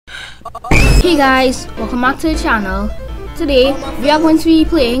Hey guys, welcome back to the channel. Today we are going to be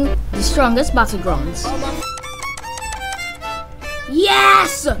playing the strongest battlegrounds.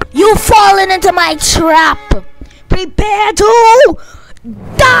 Yes! You've fallen into my trap! Prepare to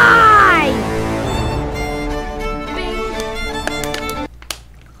die!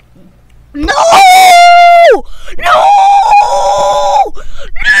 No! No!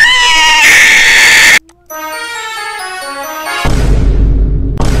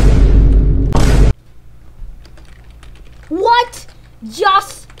 What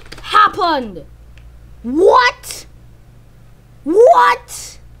just happened? What?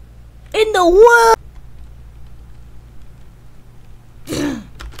 What in the world?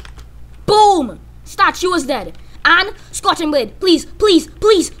 Boom! Statue is dead. And Scotch and Blade, please, please,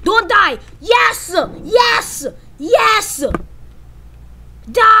 please, don't die. Yes! Yes! Yes!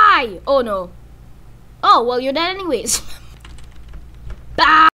 Die! Oh no. Oh, well, you're dead anyways. Bye.